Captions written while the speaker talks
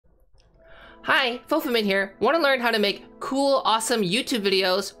Hi, Fofamit here. Want to learn how to make cool, awesome YouTube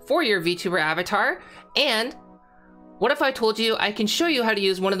videos for your VTuber avatar? And what if I told you I can show you how to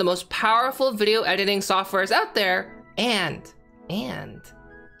use one of the most powerful video editing softwares out there, and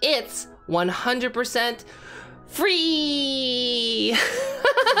it's 100% free!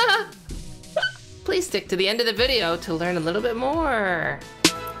 Please stick to the end of the video to learn a little bit more.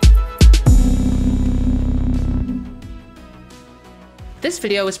 This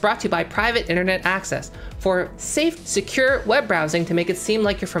video is brought to you by Private Internet Access. For safe, secure web browsing to make it seem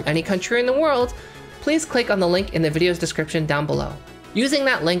like you're from any country in the world, please click on the link in the video's description down below. Using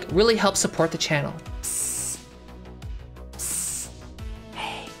that link really helps support the channel. Psst. Psst.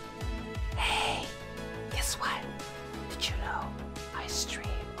 Hey, guess what? Did you know I stream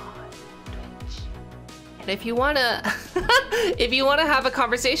on Twitch? And if you wanna have a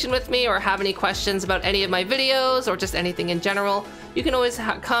conversation with me or have any questions about any of my videos or just anything in general, you can always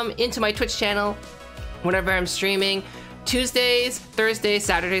come into my Twitch channel whenever I'm streaming, Tuesdays, Thursdays,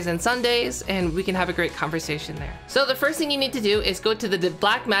 Saturdays, and Sundays, and we can have a great conversation there. So the first thing you need to do is go to the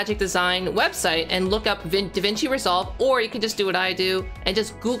Blackmagic Design website and look up Davinci Resolve, or you can just do what I do and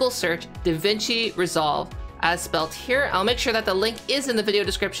just Google search Davinci Resolve as spelled here. I'll make sure that the link is in the video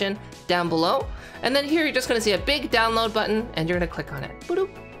description down below. And then here you're just gonna see a big download button and you're gonna click on it. Boop.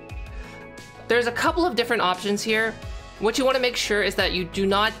 There's a couple of different options here. What you want to make sure is that you do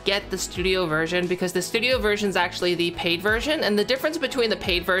not get the studio version, because the studio version is actually the paid version, and the difference between the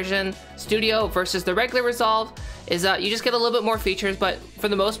paid version, studio, versus the regular Resolve is that you just get a little bit more features, but for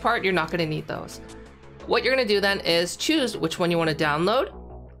the most part, you're not going to need those. What you're going to do then is choose which one you want to download.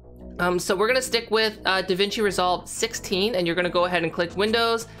 So we're going to stick with Davinci Resolve 16, and you're going to go ahead and click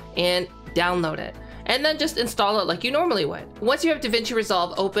Windows and download it. And then just install it like you normally would. Once you have Davinci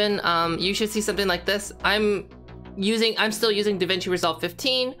Resolve open, you should see something like this. I'm still using Davinci Resolve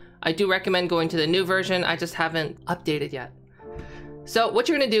 15. I do recommend going to the new version. I just haven't updated yet. So what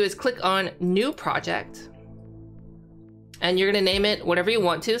you're gonna do is click on New Project, and you're gonna name it whatever you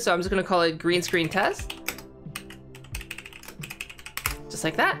want to. So I'm just gonna call it Green Screen Test. Just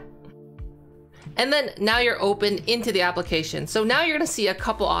like that. And then now you're open into the application. So now you're gonna see a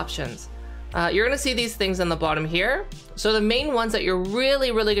couple options. You're gonna see these things on the bottom here. So the main ones that you're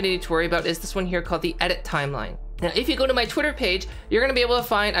really gonna need to worry about is this one here called the Edit Timeline. Now, if you go to my Twitter page, you're gonna be able to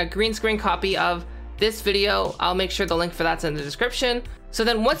find a green screen copy of this video. I'll make sure the link for that's in the description. So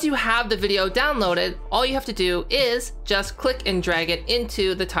then once you have the video downloaded, all you have to do is just click and drag it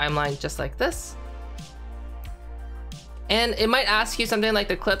into the timeline, just like this. And it might ask you something like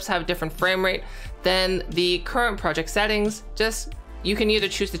the clips have different frame rate than the current project settings. You can either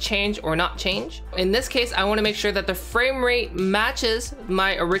choose to change or not change. In this case, I wanna make sure that the frame rate matches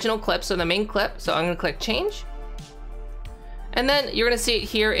my original clip, so the main clip. So I'm gonna click change. And then you're gonna see it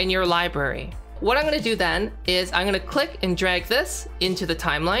here in your library. What I'm gonna do then is I'm gonna click and drag this into the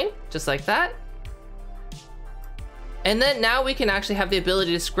timeline, just like that. And then now we can actually have the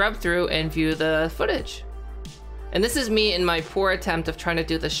ability to scrub through and view the footage. And this is me in my poor attempt of trying to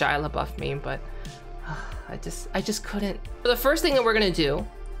do the Shia LaBeouf meme, but I just couldn't. The first thing that we're gonna do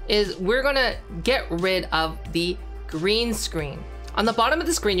is we're gonna get rid of the green screen. On the bottom of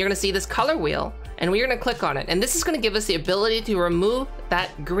the screen, you're gonna see this color wheel, and we're gonna click on it. And this is gonna give us the ability to remove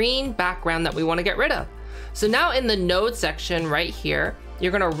that green background that we wanna get rid of. So now in the node section right here,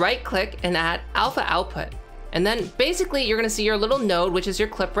 you're gonna right click and add alpha output. And then basically you're gonna see your little node, which is your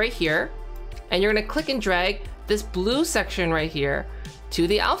clip right here. And you're gonna click and drag this blue section right here to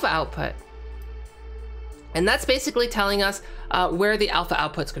the alpha output. And that's basically telling us where the alpha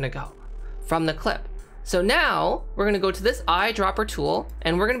output's gonna go from the clip. So now we're gonna go to this eyedropper tool,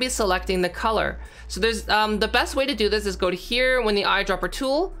 and we're gonna be selecting the color. So there's the best way to do this is go to here when the eyedropper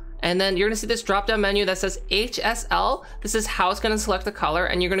tool, and then you're gonna see this drop down menu that says HSL. This is how it's gonna select the color,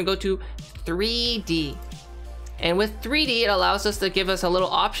 and you're gonna go to 3D. And with 3D, it allows us to give us a little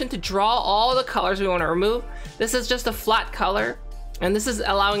option to draw all the colors we wanna remove. This is just a flat color, and this is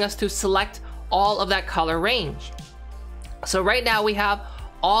allowing us to select all of that color range. So right now we have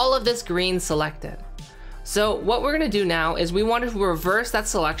all of this green selected. So what we're gonna do now is we want to reverse that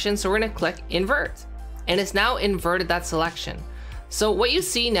selection. So we're gonna click invert, and it's now inverted that selection. So what you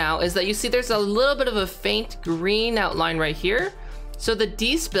see now is that you see there's a little bit of a faint green outline right here. So the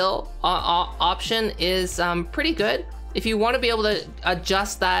despill option is pretty good. If you want to be able to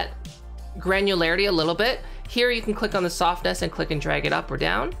adjust that granularity a little bit, here you can click on the softness and click and drag it up or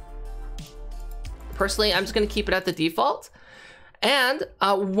down. Personally, I'm just gonna keep it at the default. And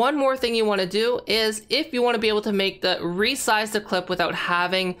one more thing you wanna do is if you wanna be able to resize the clip without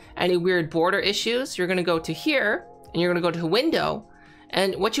having any weird border issues, you're gonna go to here and you're gonna go to Window,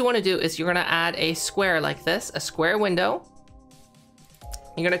 And what you want to do is you're going to add a square like this, a square window.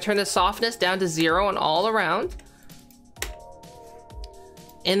 You're going to turn the softness down to 0 and all around.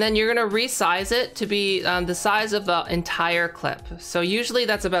 And then you're going to resize it to be the size of the entire clip. So usually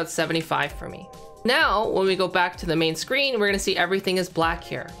that's about 75 for me. Now, when we go back to the main screen, we're going to see everything is black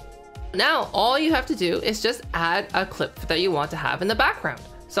here. Now, all you have to do is just add a clip that you want to have in the background.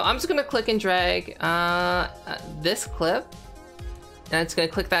 So I'm just going to click and drag this clip. And it's going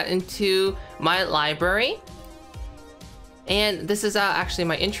to click that into my library. And this is actually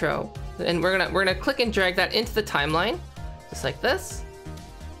my intro. And we're gonna click and drag that into the timeline, just like this.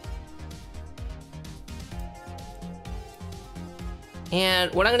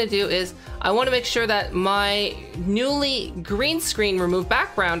 And what I'm gonna do is I want to make sure that my newly green screen remove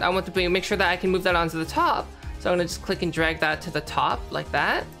background, I want to make sure that I can move that onto the top. So I'm gonna just click and drag that to the top like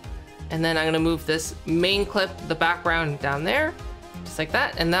that. And then I'm gonna move this main clip, the background down there, just like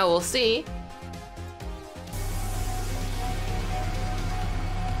that. And now we'll see.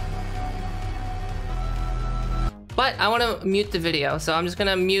 But I want to mute the video. So I'm just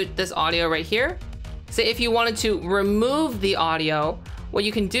gonna mute this audio right here. So if you wanted to remove the audio, what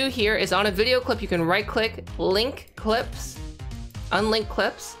you can do here is on a video clip, you can right click, link clips, unlink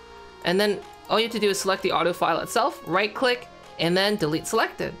clips, and then all you have to do is select the audio file itself, right click, and then delete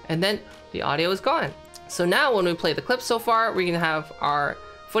selected, and then the audio is gone. So now when we play the clip so far, we can have our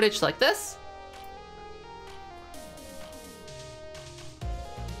footage like this.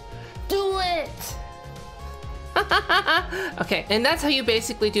 Do it! Okay, and that's how you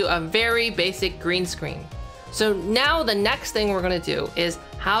basically do a very basic green screen. So now the next thing we're gonna do is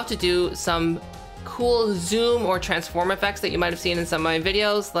how to do some cool zoom or transform effects that you might have seen in some of my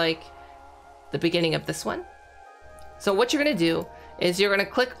videos, like the beginning of this one. So what you're gonna do is you're gonna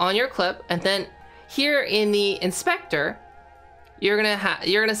click on your clip, and then here in the inspector, you're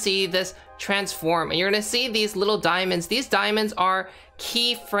gonna see this transform, and you're gonna see these little diamonds. These diamonds are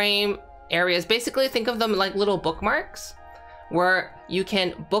keyframe areas. Basically, think of them like little bookmarks where you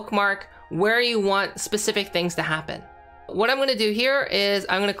can bookmark where you want specific things to happen. What I'm gonna do here is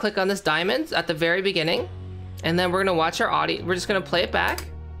I'm gonna click on this diamond at the very beginning, and then we're gonna watch our audio. We're just gonna play it back.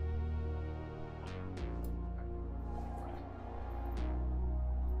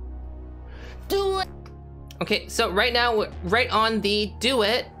 Do it. Okay, so right now, right on the do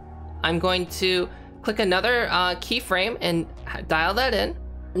it, I'm going to click another keyframe and dial that in.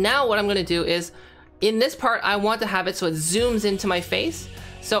 Now what I'm gonna do is, in this part, I want to have it so it zooms into my face.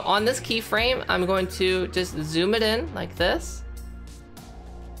 So on this keyframe, I'm going to just zoom it in like this.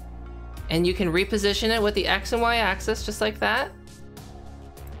 And you can reposition it with the X and Y axis, just like that.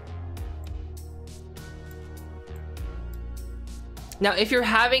 Now, if you're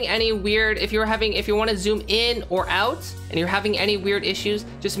having any weird, if you want to zoom in or out and you're having any weird issues,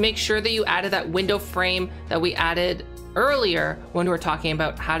 just make sure that you added that window frame that we added earlier when we were talking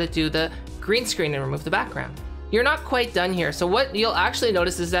about how to do the green screen and remove the background. You're not quite done here. So what you'll actually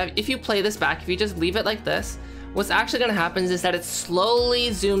notice is that if you play this back, if you just leave it like this, what's actually going to happen is that it slowly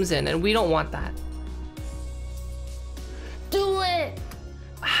zooms in, and we don't want that. Do it!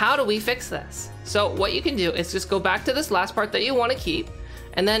 How do we fix this? So what you can do is just go back to this last part that you want to keep,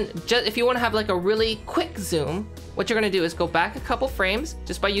 and then just if you want to have like a really quick zoom, what you're going to do is go back a couple frames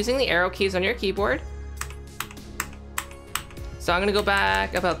just by using the arrow keys on your keyboard. So I'm going to go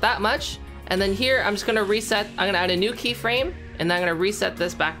back about that much. And then here, I'm just gonna reset, I'm gonna add a new keyframe, and then I'm gonna reset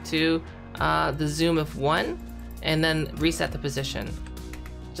this back to the zoom of 1, and then reset the position,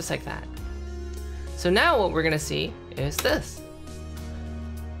 just like that. So now what we're gonna see is this.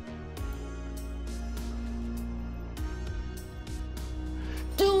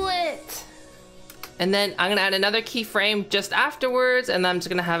 Do it! And then I'm gonna add another keyframe just afterwards, and I'm just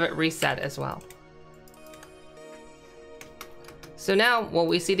gonna have it reset as well. So now what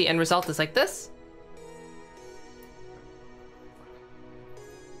we see the end result is like this.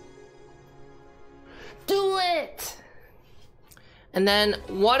 Do it! And then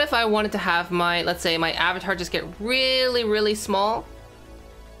what if I wanted to have my, let's say my avatar just get really, really small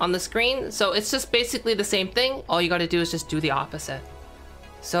on the screen? So it's just basically the same thing. All you gotta do is just do the opposite.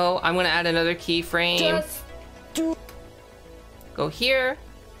 So I'm gonna add another keyframe. Go here.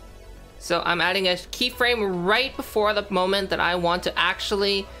 So I'm adding a keyframe right before the moment that I want to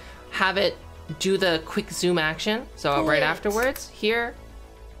actually have it do the quick zoom action. So right afterwards, here,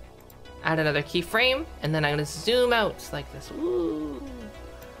 add another keyframe, and then I'm gonna zoom out like this. Ooh.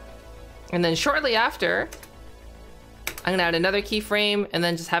 And then shortly after, I'm gonna add another keyframe and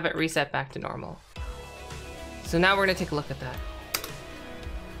then just have it reset back to normal. So now we're gonna take a look at that.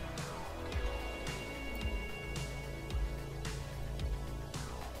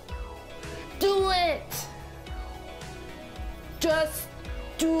 Just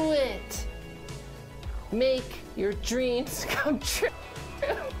do it. Make your dreams come true.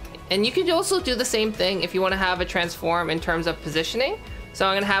 And you can also do the same thing if you want to have a transform in terms of positioning. So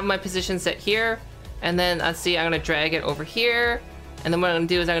I'm going to have my position set here, and then let's see, I'm going to drag it over here. And then what I'm going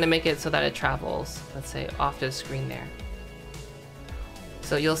to do is I'm going to make it so that it travels, let's say, off to the screen there.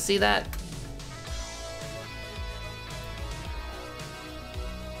 So you'll see that.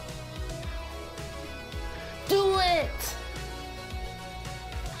 Do it!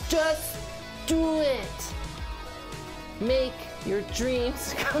 Just do it! Make your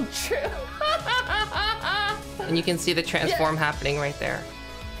dreams come true. And you can see the transform happening right there.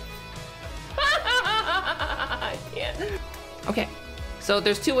 I can't. Okay, so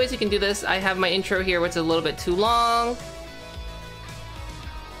there's two ways you can do this. I have my intro here, which is a little bit too long.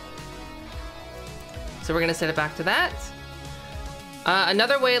 So we're gonna set it back to that.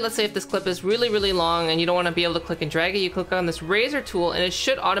 Another way, let's say if this clip is really, really long and you don't want to be able to click and drag it, you click on this razor tool and it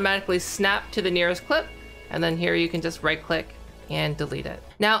should automatically snap to the nearest clip. And then here you can just right click and delete it.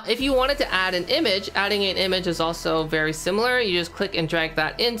 Now, if you wanted to add an image, adding an image is also very similar. You just click and drag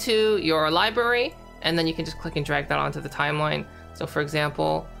that into your library, and then you can just click and drag that onto the timeline. So for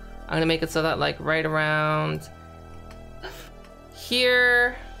example, I'm gonna make it so that like right around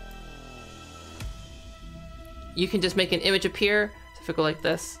here, you can just make an image appear. So if we go like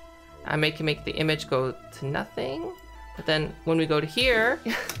this, I can make the image go to nothing. But then when we go to here,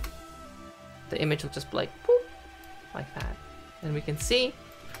 the image will just be like, poof, like that. And we can see.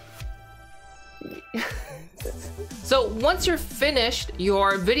 So once you're finished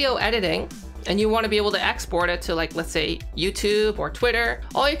your video editing and you want to be able to export it to, like, let's say YouTube or Twitter,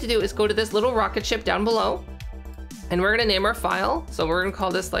 all you have to do is go to this little rocket ship down below, and we're going to name our file. So we're going to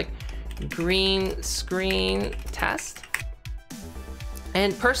call this like green screen test.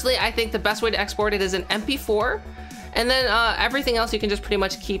 And personally, I think the best way to export it is an MP4. And then everything else you can just pretty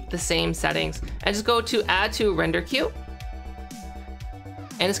much keep the same settings. And just go to add to render queue.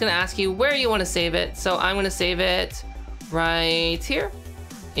 And it's gonna ask you where you wanna save it. So I'm gonna save it right here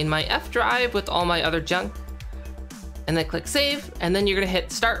in my F drive with all my other junk. And then click save, and then you're gonna hit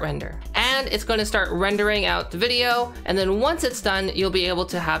start render. And it's gonna start rendering out the video. And then once it's done, you'll be able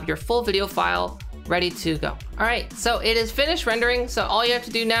to have your full video file ready to go. All right, so it is finished rendering. So all you have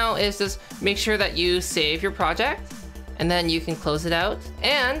to do now is just make sure that you save your project, and then you can close it out.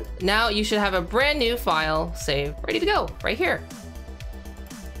 And now you should have a brand new file saved, ready to go right here.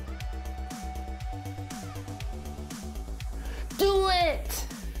 Do it!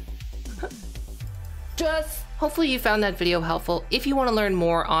 Just hopefully you found that video helpful. If you want to learn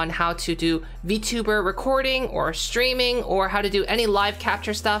more on how to do VTuber recording or streaming or how to do any live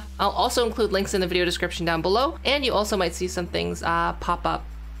capture stuff, I'll also include links in the video description down below, and you also might see some things pop up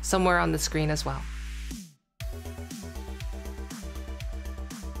somewhere on the screen as well.